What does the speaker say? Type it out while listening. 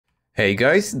Hey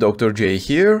guys, Dr. J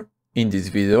here. In this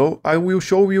video, I will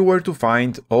show you where to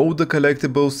find all the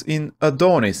collectibles in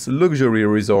Adonis Luxury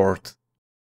Resort.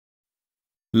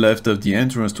 Left of the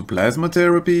entrance to plasma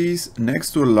therapies,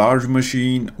 next to a large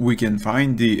machine, we can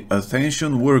find the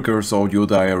Attention Workers audio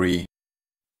diary.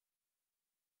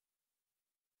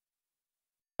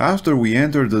 After we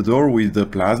enter the door with the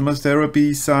plasma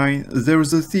therapy sign,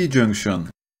 there's a T-junction.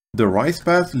 The right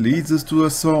path leads us to a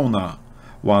sauna.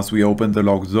 Once we open the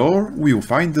locked door, we'll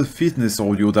find the fitness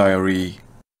audio diary.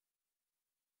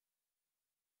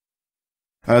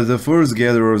 At the first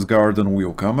gatherer's garden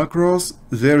we'll come across,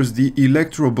 there's the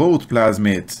electroboat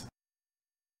plasmid.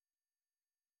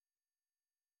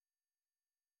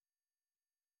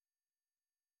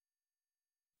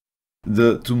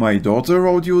 The To My Daughter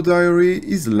audio diary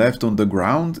is left on the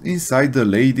ground inside the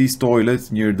ladies'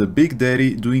 toilet near the Big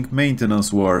Daddy doing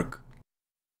maintenance work.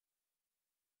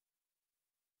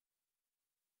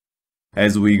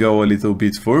 As we go a little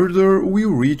bit further,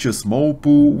 we'll reach a small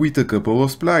pool with a couple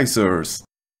of splicers.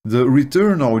 The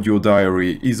Return audio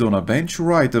diary is on a bench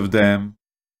right of them.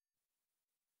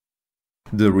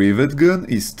 The rivet gun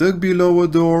is stuck below a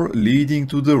door leading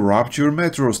to the Rapture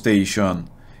metro station.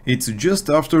 It's just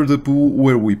after the pool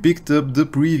where we picked up the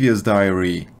previous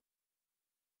diary.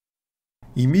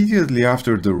 Immediately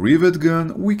after the rivet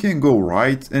gun, we can go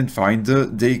right and find the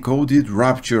decoded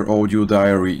Rapture audio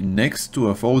diary next to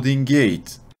a folding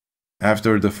gate.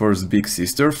 After the first big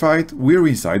sister fight, we're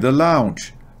inside a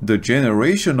lounge. The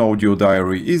Generation audio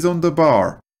diary is on the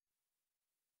bar.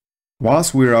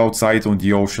 Once we're outside on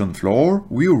the ocean floor,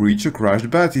 we'll reach a crashed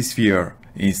bathysphere.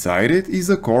 Inside it is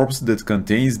a corpse that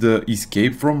contains the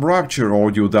Escape from Rapture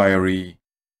audio diary.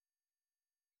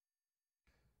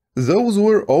 Those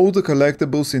were all the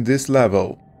collectibles in this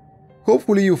level.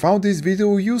 Hopefully you found this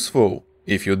video useful.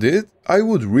 If you did, I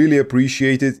would really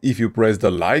appreciate it if you press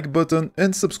the like button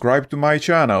and subscribe to my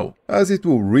channel, as it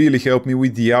will really help me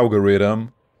with the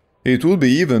algorithm. It would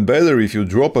be even better if you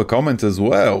drop a comment as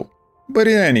well. But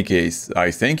in any case, I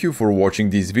thank you for watching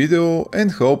this video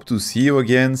and hope to see you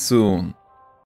again soon.